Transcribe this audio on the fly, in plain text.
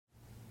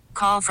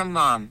call from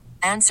mom.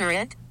 Answer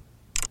it.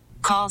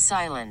 Call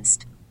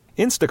silenced.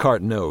 Instacart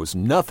knows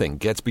nothing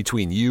gets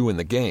between you and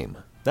the game.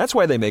 That's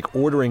why they make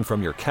ordering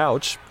from your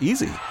couch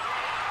easy.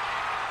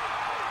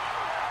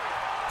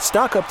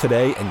 Stock up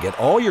today and get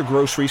all your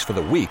groceries for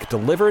the week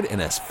delivered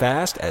in as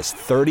fast as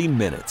 30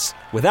 minutes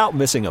without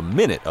missing a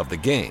minute of the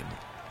game.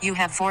 You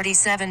have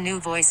 47 new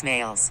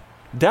voicemails.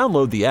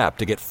 Download the app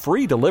to get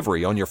free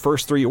delivery on your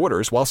first 3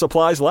 orders while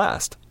supplies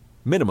last.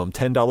 Minimum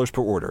 $10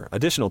 per order.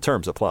 Additional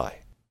terms apply.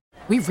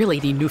 We really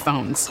need new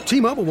phones.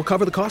 T-Mobile will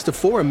cover the cost of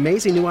 4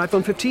 amazing new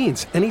iPhone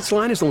 15s, and each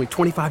line is only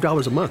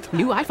 $25 a month.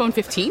 New iPhone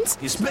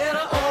 15s? It's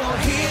better over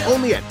here.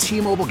 Only at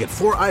T-Mobile, get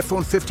 4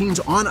 iPhone 15s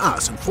on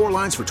us and 4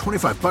 lines for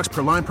 $25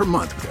 per line per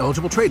month with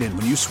eligible trade-in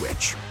when you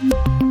switch.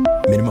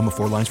 Minimum of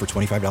 4 lines for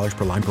 $25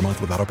 per line per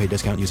month with autopay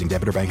discount using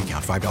debit or bank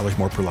account. $5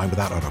 more per line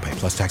without autopay,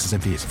 plus taxes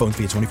and fees. Phone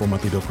fee at 24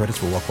 monthly bill credits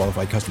for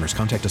well-qualified customers.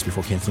 Contact us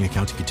before canceling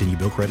account to continue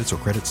bill credits or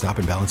credit stop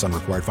and balance on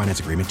required finance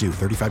agreement due.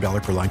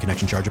 $35 per line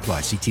connection charge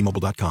applies. See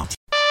T-Mobile.com.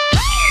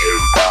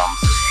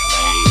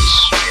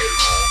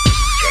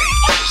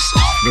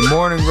 The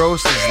Morning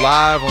Roast is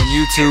live on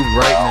YouTube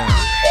right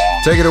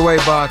now. Take it away,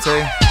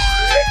 Bonta.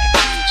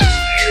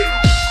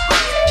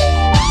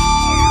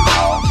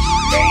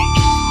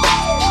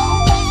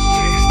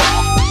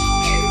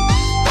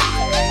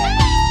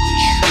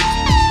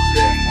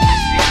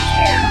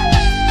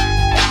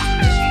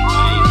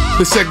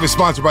 This segment is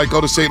sponsored by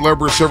Golden State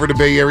Lumber, serving the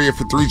Bay Area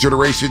for 3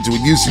 generations.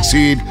 When you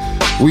succeed,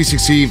 we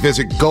succeed.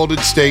 Visit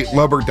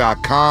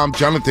GoldenStateLumber.com.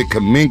 Jonathan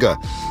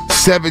Kuminga,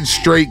 7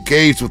 straight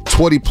games with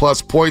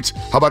 20-plus points.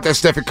 How about that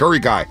Stephen Curry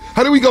guy?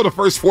 How do we go the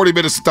first 40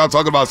 minutes without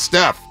talking about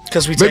Steph?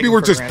 Because maybe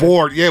we're just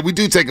bored. Yeah, we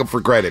do take him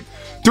for granted.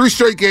 3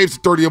 straight games,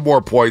 30 or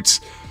more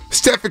points.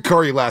 Stephen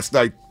Curry last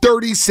night,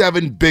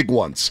 37 big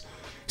ones.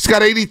 He's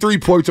got 83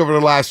 points over the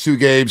last 2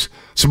 games.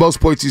 It's the most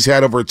points he's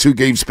had over a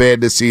 2-game span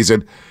this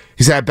season.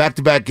 He's had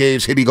back-to-back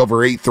games hitting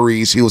over 8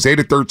 threes. He was 8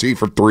 of 13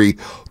 from 3,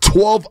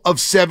 12 of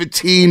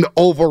 17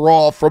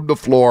 overall from the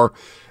floor,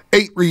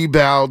 8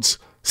 rebounds,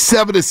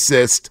 7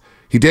 assists.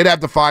 He did have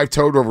the 5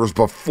 turnovers,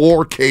 but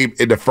 4 came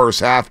in the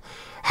first half.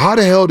 How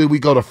the hell did we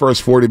go the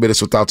first 40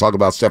 minutes without talking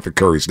about Stephen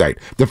Curry's night?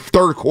 The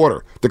third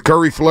quarter, the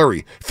Curry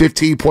flurry,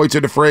 15 points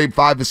in the frame,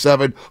 5 of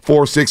 7,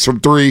 4 of 6 from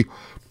 3.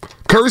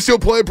 Curry's still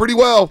playing pretty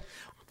well.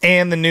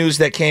 And the news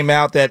that came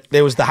out that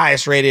there was the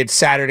highest-rated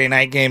Saturday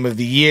night game of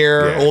the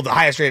year, or the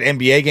highest-rated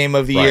NBA game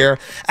of the year,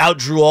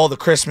 outdrew all the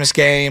Christmas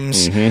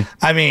games.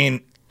 I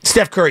mean,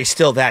 Steph Curry's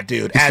still that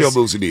dude. He still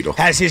moves the needle.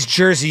 As his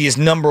jersey is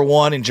number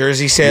 1 in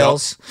jersey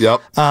sales.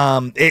 Yep.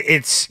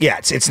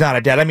 It's not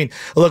a doubt. I mean,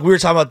 look, we were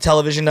talking about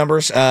television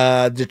numbers.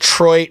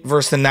 Detroit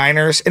versus the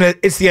Niners, and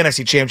it's the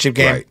NFC Championship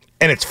game,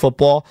 and it's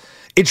football.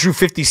 It drew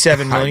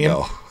 57 million.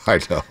 I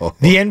know.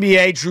 The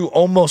NBA drew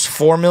almost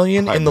 4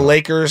 million in the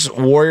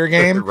Lakers-Warrior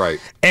game.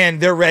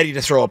 And they're ready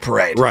to throw a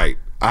parade. Right.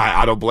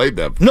 I don't blame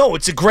them. No,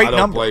 it's a great number. I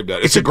don't blame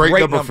them. It's a great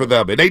number for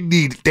them. And they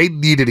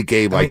needed a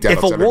game like that.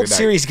 If a World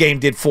Series game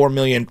did 4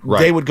 million,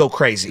 they would go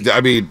crazy.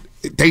 I mean,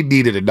 they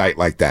needed a night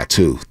like that,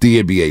 too.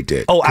 The NBA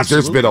did. Oh, absolutely. Because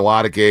there's been a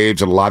lot of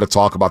games and a lot of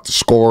talk about the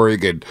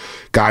scoring and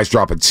guys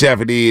dropping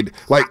 70.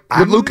 Like,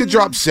 when Luka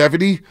dropped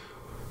 70,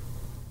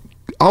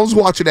 I was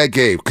watching that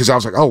game because I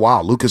was like, oh,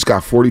 wow, Luka's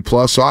got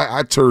 40-plus. So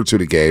I turned to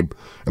the game,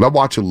 and I'm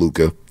watching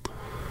Luka.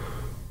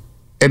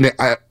 And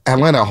the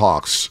Atlanta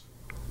Hawks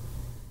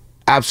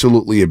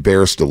absolutely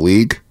embarrassed the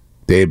league.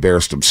 They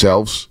embarrassed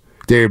themselves.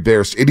 They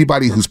embarrassed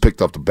anybody who's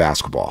picked up the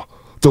basketball.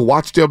 To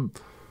watch them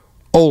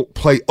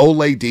play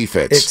Olay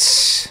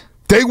defense.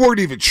 They weren't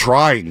even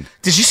trying.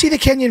 Did you see the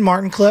Kenyon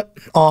Martin clip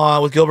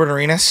with Gilbert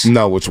Arenas?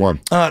 No, which one?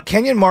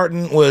 Kenyon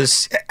Martin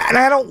was, and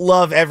I don't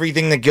love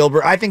everything that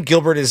Gilbert. I think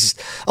Gilbert is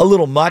a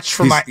little much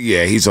for my.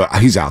 Yeah, he's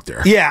out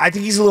there. Yeah, I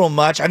think he's a little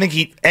much. I think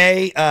he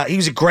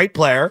was a great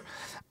player.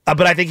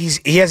 But I think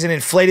he has an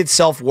inflated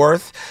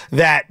self-worth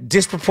that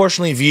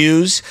disproportionately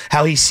views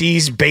how he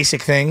sees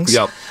basic things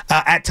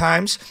at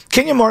times.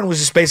 Kenyon Martin was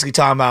just basically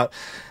talking about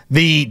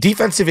the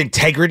defensive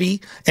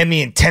integrity and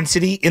the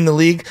intensity in the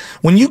league.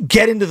 When you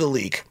get into the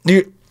league,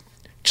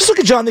 just look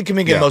at Jonathan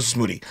Kuminga and Moses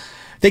Moody.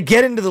 They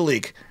get into the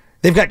league.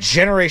 They've got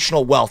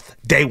generational wealth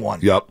day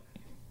one.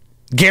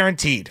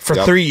 Guaranteed for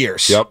 3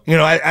 years. You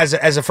know, as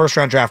a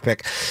first-round draft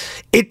pick.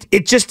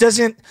 It just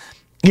doesn't,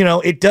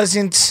 it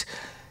doesn't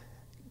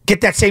get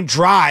that same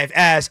drive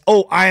as,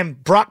 I am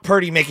Brock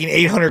Purdy making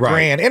 $800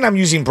 grand, and I'm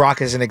using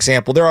Brock as an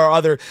example. There are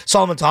other.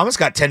 Solomon Thomas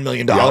got $10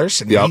 million, and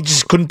he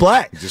just couldn't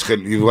play. But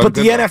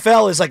the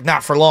NFL is like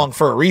not for long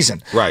for a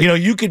reason.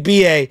 You could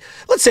be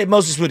let's say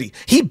Moses Moody.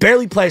 He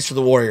barely plays for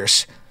the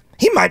Warriors.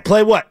 He might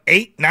play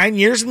 8-9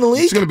 years in the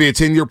league. He's going to be a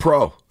 10-year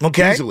pro.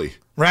 Okay, easily.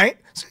 Right?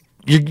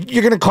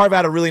 You're going to carve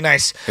out a really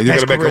nice, and you're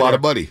going to make a lot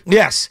of money.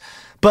 Yes,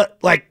 but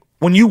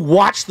when you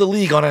watch the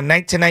league on a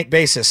night-to-night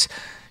basis,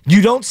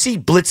 you don't see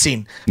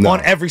blitzing on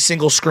every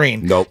single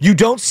screen. You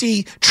don't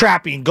see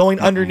trapping,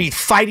 going underneath,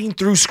 fighting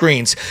through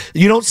screens.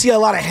 You don't see a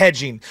lot of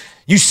hedging.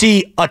 You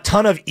see a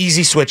ton of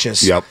easy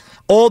switches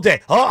all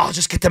day. I'll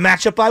just get the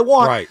matchup I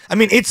want. I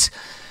mean,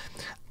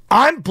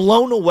 I'm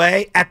blown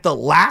away at the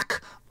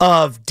lack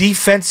of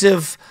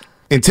defensive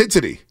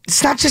intensity.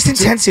 It's not just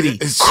intensity.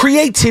 It's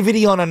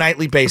creativity on a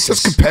nightly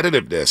basis. It's just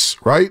competitiveness,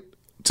 right?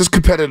 Just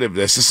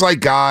competitiveness. It's like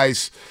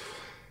guys,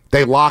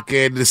 they lock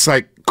in. It's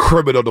like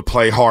criminal to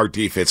play hard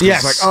defense.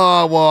 Yes. It's like,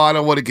 oh, well, I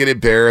don't want to get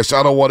embarrassed.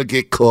 I don't want to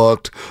get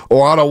cooked.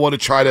 Or I don't want to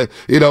try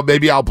to,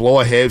 maybe I'll blow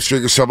a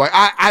hamstring or something. Like,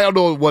 I don't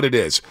know what it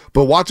is.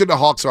 But watching the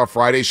Hawks on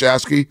Friday,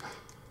 Shasky,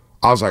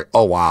 I was like,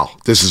 oh, wow,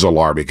 this is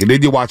alarming. And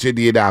then you watch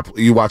Indiana.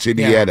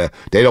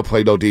 They don't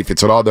play no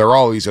defense at all. They're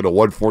always in a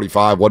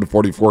 145,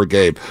 144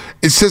 game.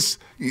 It's just,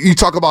 you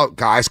talk about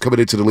guys coming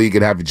into the league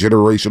and having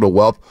generational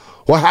wealth.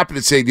 What happened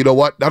to saying, you know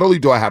what, not only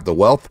do I have the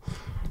wealth,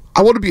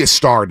 I want to be a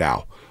star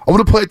now. I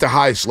want to play at the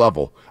highest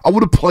level. I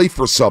want to play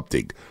for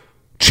something.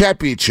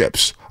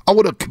 Championships. I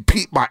want to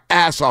compete my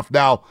ass off.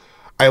 Now,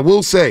 I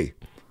will say,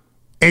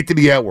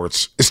 Anthony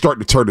Edwards is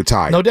starting to turn the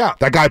tide. No doubt.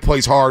 That guy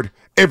plays hard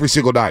every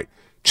single night.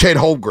 Chet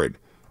Holmgren,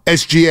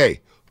 SGA,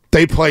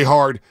 they play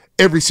hard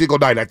every single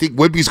night. I think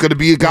Wemby's going to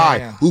be a guy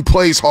who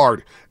plays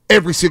hard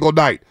every single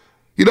night.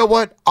 You know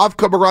what? I've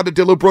come around to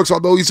Dylan Brooks,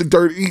 although he's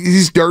dirty.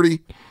 He's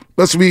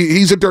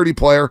a dirty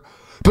player.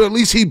 But at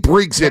least he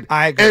brings it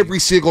every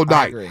single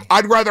night.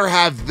 I'd rather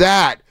have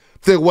that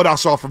than what I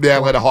saw from the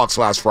Atlanta Hawks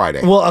last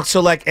Friday. Well,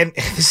 so and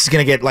this is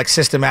going to get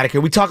systematic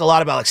here. We talk a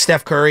lot about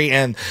Steph Curry,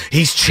 and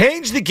he's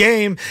changed the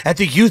game at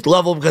the youth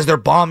level because they're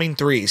bombing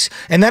threes.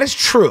 And that is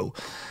true.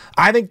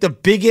 I think the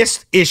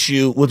biggest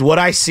issue with what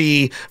I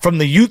see from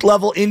the youth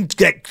level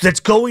that's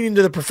going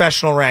into the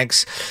professional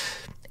ranks,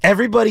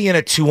 everybody in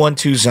a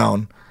 2-1-2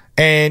 zone.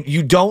 And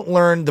you don't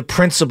learn the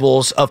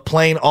principles of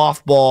playing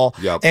off ball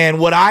and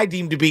what I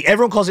deem to be,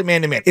 everyone calls it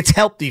man-to-man. It's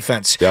help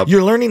defense.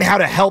 You're learning how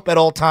to help at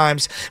all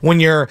times.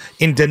 When you're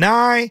in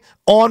deny,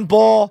 on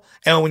ball,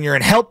 and when you're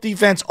in help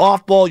defense,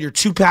 off ball, you're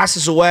 2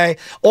 passes away.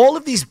 All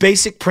of these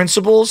basic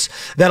principles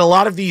that a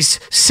lot of these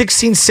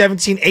 16,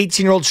 17,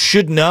 18-year-olds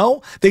should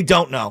know, they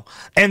don't know.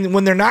 And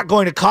when they're not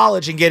going to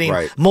college and getting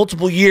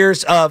multiple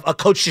years of a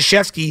Coach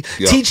Shasky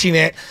teaching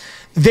it,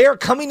 they're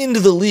coming into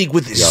the league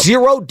with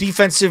zero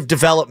defensive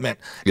development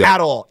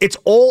at all. It's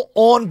all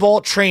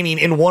on-ball training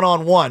in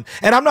one-on-one.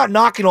 And I'm not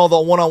knocking all the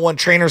one-on-one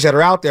trainers that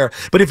are out there,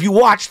 but if you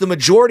watch the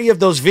majority of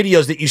those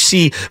videos that you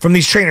see from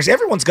these trainers,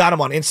 everyone's got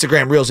them on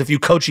Instagram Reels if you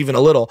coach even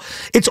a little.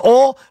 It's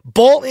all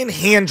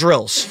ball-in-hand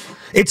drills.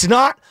 It's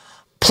not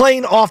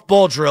playing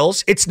off-ball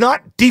drills. It's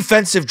not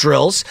defensive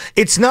drills.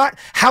 It's not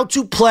how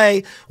to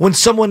play when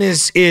someone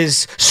is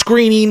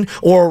screening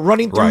or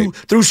running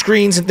through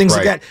screens and things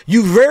like that.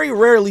 You very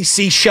rarely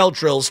see shell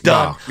drills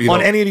done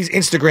on any of these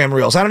Instagram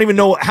reels. I don't even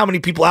know how many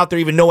people out there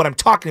even know what I'm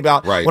talking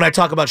about when I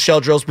talk about shell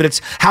drills, but it's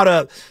how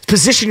to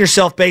position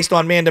yourself based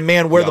on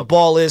man-to-man, where the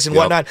ball is and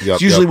whatnot.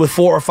 It's usually with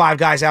 4 or 5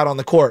 guys out on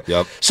the court.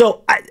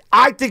 So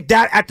I think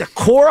that at the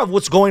core of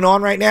what's going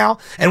on right now,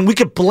 and we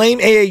could blame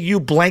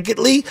AAU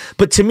blanketly,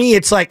 but to me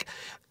it's like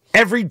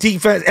every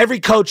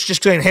coach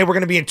just saying, hey, we're going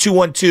to be in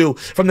 2-1-2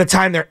 from the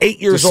time they're 8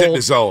 years old. Sit in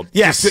the zone.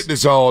 Yes. Just sit in the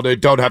zone. They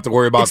don't have to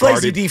worry about guarding.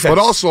 Lazy defense.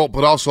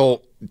 But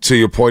also to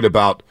your point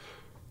about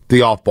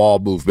the off-ball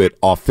movement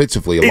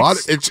offensively,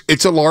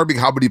 it's alarming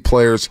how many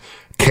players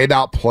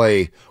cannot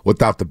play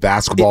without the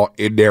basketball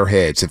in their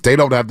heads. If they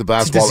don't have the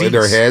basketball in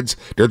their heads,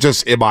 they're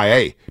just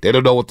MIA. They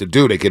don't know what to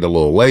do. They get a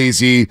little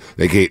lazy.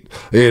 They get,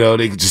 they don't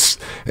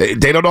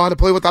know how to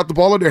play without the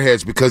ball in their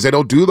heads because they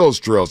don't do those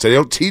drills. They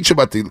don't teach them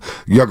at the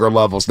younger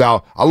levels.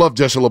 Now, I love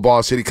Justin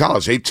LeBron City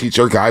College. They teach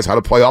their guys how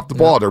to play off the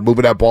ball. They're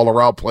moving that ball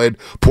around, playing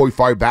point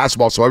five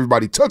basketball so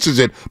everybody touches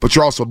it, but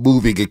you're also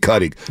moving and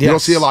cutting. You don't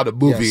see a lot of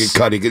moving and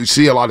cutting. You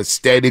see a lot of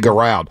standing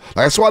around.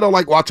 That's why I don't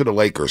like watching the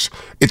Lakers.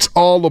 It's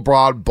all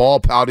LeBron, ball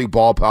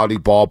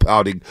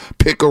pounding,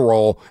 pick and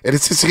roll, and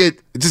it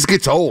just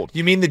gets old.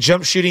 You mean the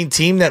jump shooting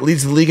team that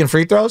leads the league in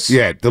free throws?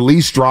 Yeah, the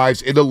least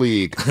drives in the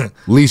league,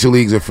 leads the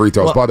leagues in free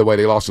throws. Well, by the way,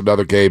 they lost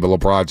another game, and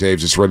LeBron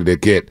James is ready to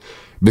get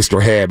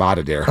Mr. Ham out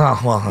of there.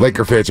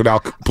 Laker fans are now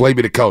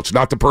blaming the coach,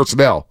 not the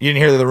personnel. You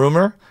didn't hear the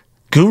rumor?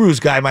 Guru's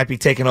guy might be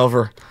taking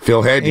over.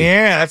 Phil Handy.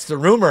 Yeah, that's the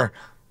rumor.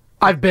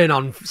 I've been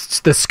on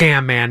the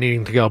scam man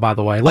needing to go, by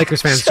the way.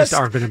 Lakers fans just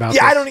aren't been about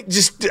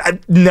this.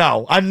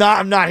 No, I'm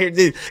not here.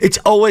 It's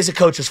always a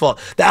coach's fault.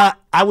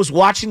 I was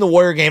watching the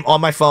Warrior game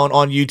on my phone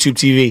on YouTube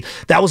TV.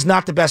 That was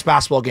not the best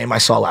basketball game I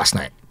saw last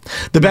night.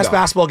 The best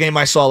basketball game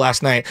I saw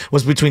last night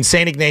was between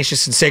St.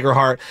 Ignatius and Sacred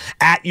Heart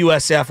at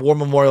USF War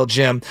Memorial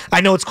Gym.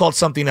 I know it's called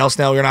something else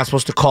now. You're not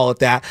supposed to call it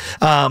that.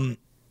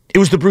 It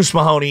was the Bruce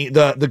Mahoney,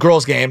 the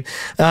girls' game,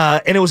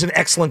 and it was an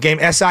excellent game.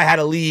 SI had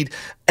a lead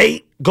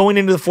 8 going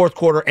into the fourth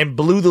quarter and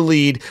blew the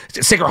lead.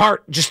 Sacred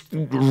Heart just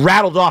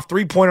rattled off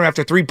three-pointer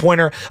after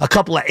three-pointer, a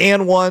couple of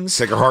and ones.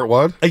 Sacred Heart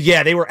won?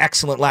 Yeah, they were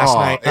excellent last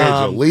night.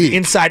 Angelique.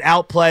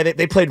 Inside-out play.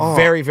 They played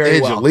very,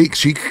 very well. Angelique,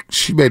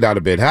 she may not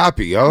have been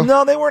happy, yo.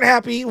 No, they weren't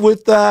happy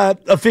with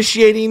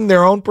officiating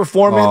their own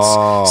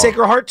performance.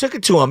 Sacred Heart took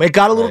it to them. It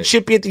got a little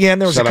chippy at the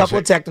end. There was a couple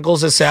of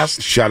technicals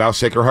assessed. Shout out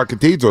Sacred Heart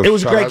Cathedral. It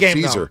was a great game,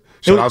 Caesar.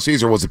 Shout out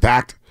Caesar. Was it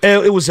packed?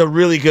 It was a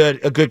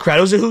good crowd.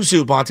 It was a who's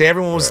who, Bonta.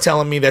 Everyone was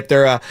telling me that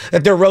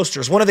they're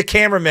roasters. One of the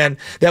cameramen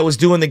that was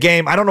doing the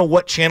game, I don't know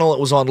what channel it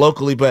was on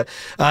locally, but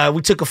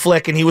we took a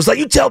flick and he was like,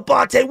 "You tell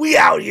Bonta we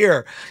out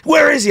here.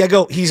 Where is he?" I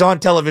go, "He's on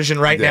television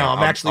right now.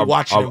 I'm actually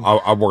watching him."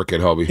 I work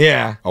it, homie.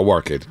 Yeah, I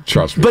work it.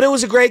 Trust me. But it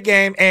was a great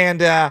game,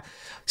 and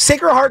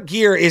Sacred Heart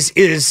gear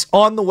is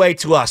on the way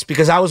to us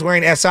because I was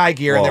wearing SI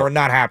gear and they were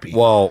not happy.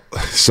 Well,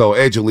 so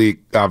Angelique,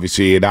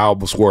 obviously, and I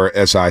almost wore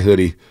an SI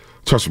hoodie.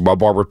 Trust me, my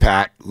barber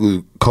Pat,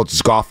 who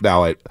coaches golf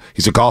now,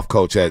 he's a golf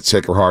coach at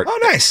Sacred Heart. Oh,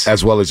 nice.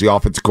 As well as the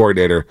offensive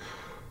coordinator.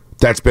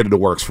 That's been in the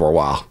works for a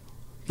while.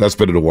 That's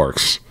been in the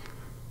works.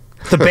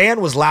 The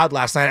band was loud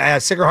last night.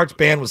 Sacred Heart's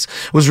band was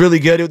really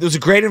good. It was a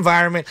great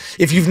environment.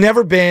 If you've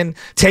never been,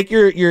 take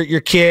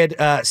your kid.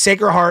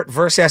 Sacred Heart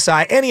versus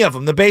SI, any of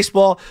them. The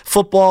baseball,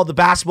 football, the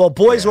basketball,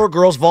 boys or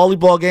girls,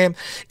 volleyball game.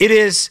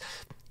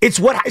 It's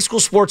what high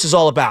school sports is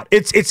all about.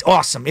 It's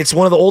awesome. It's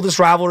one of the oldest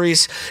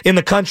rivalries in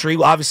the country,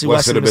 obviously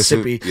west of the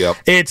Mississippi. Yep.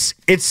 It's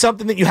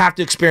something that you have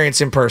to experience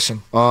in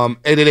person.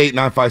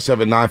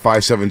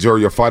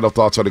 888-957-9570. Your final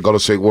thoughts on the Golden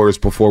State Warriors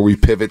before we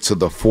pivot to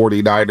the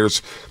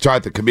 49ers.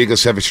 Jonathan Kuminga,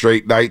 7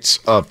 straight nights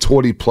of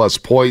 20-plus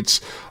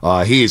points.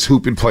 He is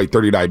hooping, played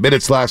 39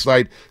 minutes last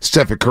night.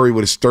 Stephen Curry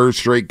with his 3rd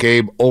straight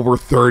game, over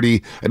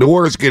 30. And the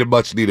Warriors get a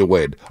much-needed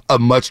win. A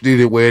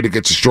much-needed win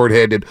against a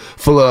short-handed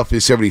Philadelphia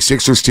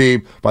 76ers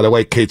team. By the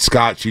way, Kate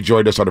Scott, she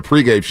joined us on the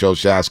pregame show,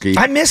 Shasky.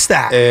 I missed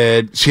that.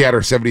 And she had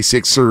her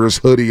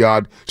 76ers hoodie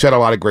on. She had a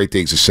lot of great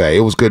things to say. It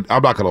was good.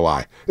 I'm not going to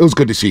lie. It was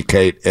good to see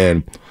Kate.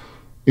 And,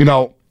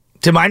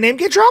 did my name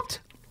get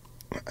dropped?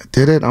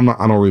 Did it? I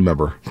don't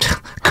remember.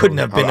 Couldn't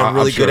have been a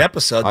really good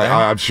episode, then.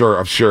 I'm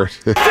sure.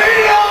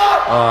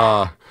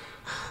 I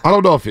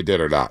don't know if it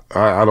did or not.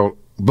 I don't.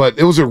 But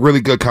it was a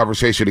really good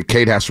conversation, and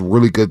Kate has some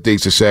really good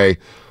things to say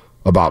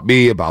about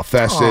me, about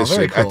Festus.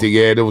 Very cool. At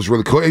the end, it was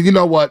really cool. And you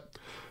know what?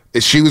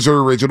 She was her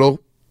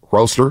original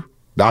roaster.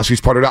 Now she's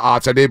part of the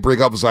odds. I did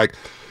bring up, was like,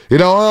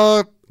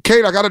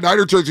 Kate, I got a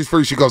Niner jersey for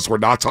you. She goes, we're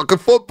not talking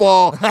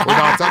football. We're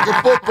not talking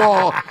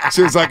football.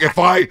 She's like, if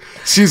I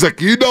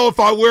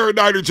wear a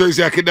Niner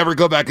jersey, I could never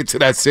go back into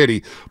that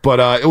city.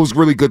 But it was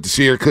really good to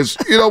see her because,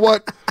 you know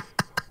what?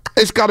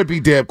 It's got to be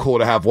damn cool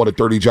to have one of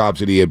 30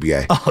 jobs in the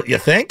NBA. Oh, you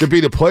think? To be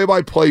the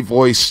play-by-play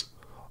voice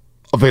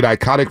of an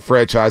iconic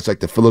franchise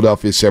like the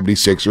Philadelphia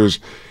 76ers.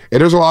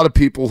 And there's a lot of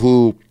people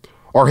who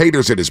are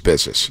haters in this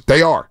business.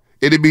 They are.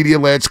 In the media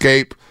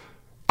landscape,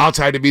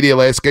 outside the media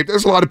landscape,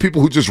 there's a lot of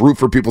people who just root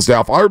for people's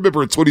downfall. I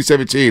remember in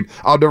 2017,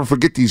 I'll never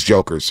forget these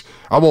jokers.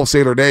 I won't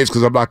say their names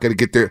because I'm not going to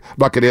give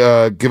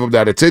them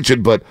that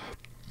attention, but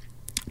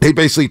they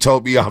basically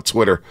told me on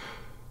Twitter,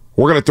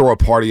 we're going to throw a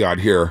party on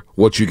here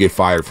once you get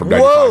fired from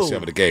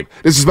 95-7 a game.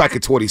 This is back in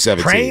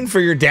 2017. Praying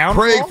for your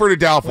downfall? Praying for the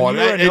downfall. When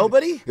you were a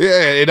nobody?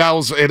 Yeah, and I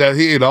was,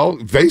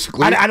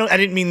 basically. I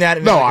didn't mean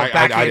that.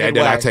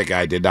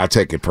 I did not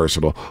take it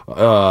personal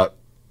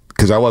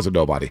because I was a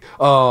nobody.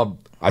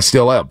 I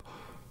still am.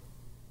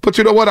 But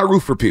you know what? I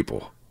root for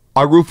people.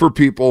 I root for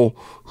people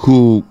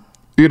who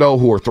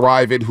are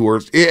thriving,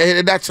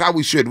 and that's how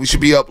we should. We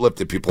should be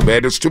uplifting people,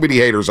 man. There's too many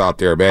haters out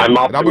there, man. I'm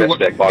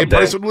optimistic. And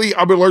personally,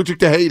 I'm allergic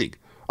to hating.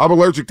 I'm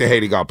allergic to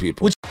hating on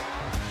people.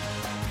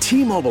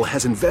 T-Mobile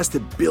has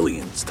invested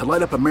billions to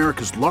light up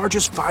America's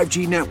largest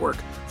 5G network,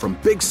 from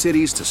big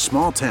cities to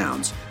small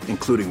towns,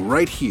 including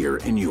right here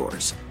in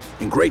yours.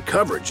 And great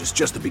coverage is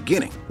just the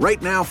beginning.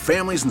 Right now,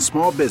 families and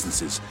small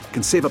businesses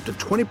can save up to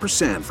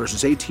 20%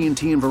 versus AT&T and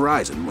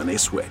Verizon when they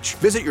switch.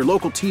 Visit your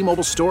local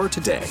T-Mobile store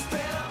today.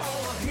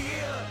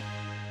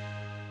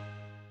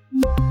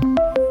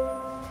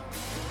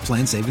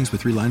 Plan savings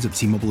with 3 lines of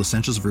T-Mobile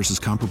Essentials versus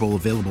comparable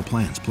available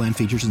plans. Plan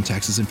features and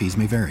taxes and fees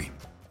may vary.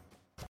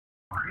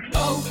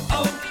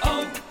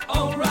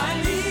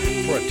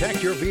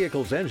 Protect your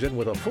vehicle's engine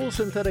with a full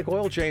synthetic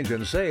oil change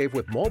and save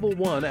with Mobile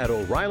One at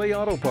O'Reilly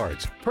Auto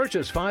Parts.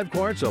 Purchase 5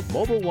 quarts of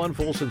Mobile One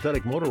full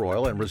synthetic motor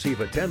oil and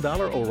receive a $10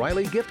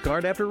 O'Reilly gift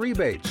card after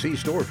rebate. See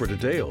store for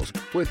details.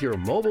 With your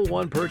Mobile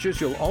One purchase,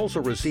 you'll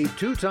also receive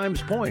 2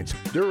 times points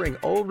during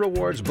O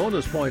Rewards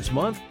Bonus Points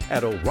Month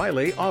at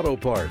O'Reilly Auto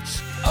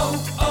Parts.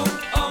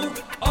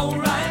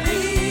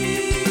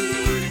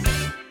 O'Reilly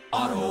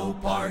Auto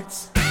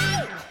Parts.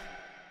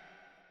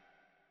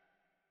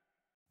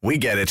 We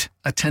get it.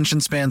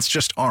 Attention spans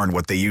just aren't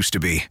what they used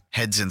to be.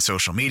 Heads in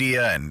social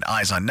media and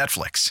eyes on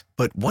Netflix.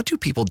 But what do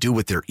people do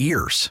with their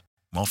ears?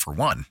 Well, for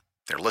one,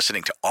 they're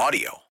listening to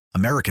audio.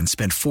 Americans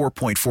spend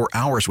 4.4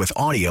 hours with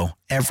audio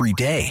every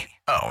day.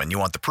 Oh, and you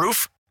want the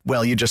proof?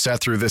 Well, you just sat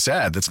through this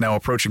ad that's now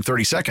approaching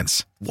 30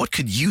 seconds. What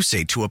could you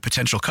say to a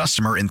potential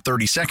customer in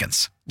 30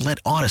 seconds? Let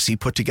Odyssey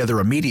put together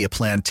a media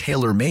plan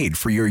tailor-made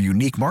for your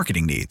unique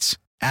marketing needs.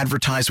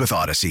 Advertise with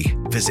Odyssey.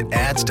 Visit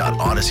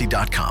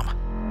ads.odyssey.com.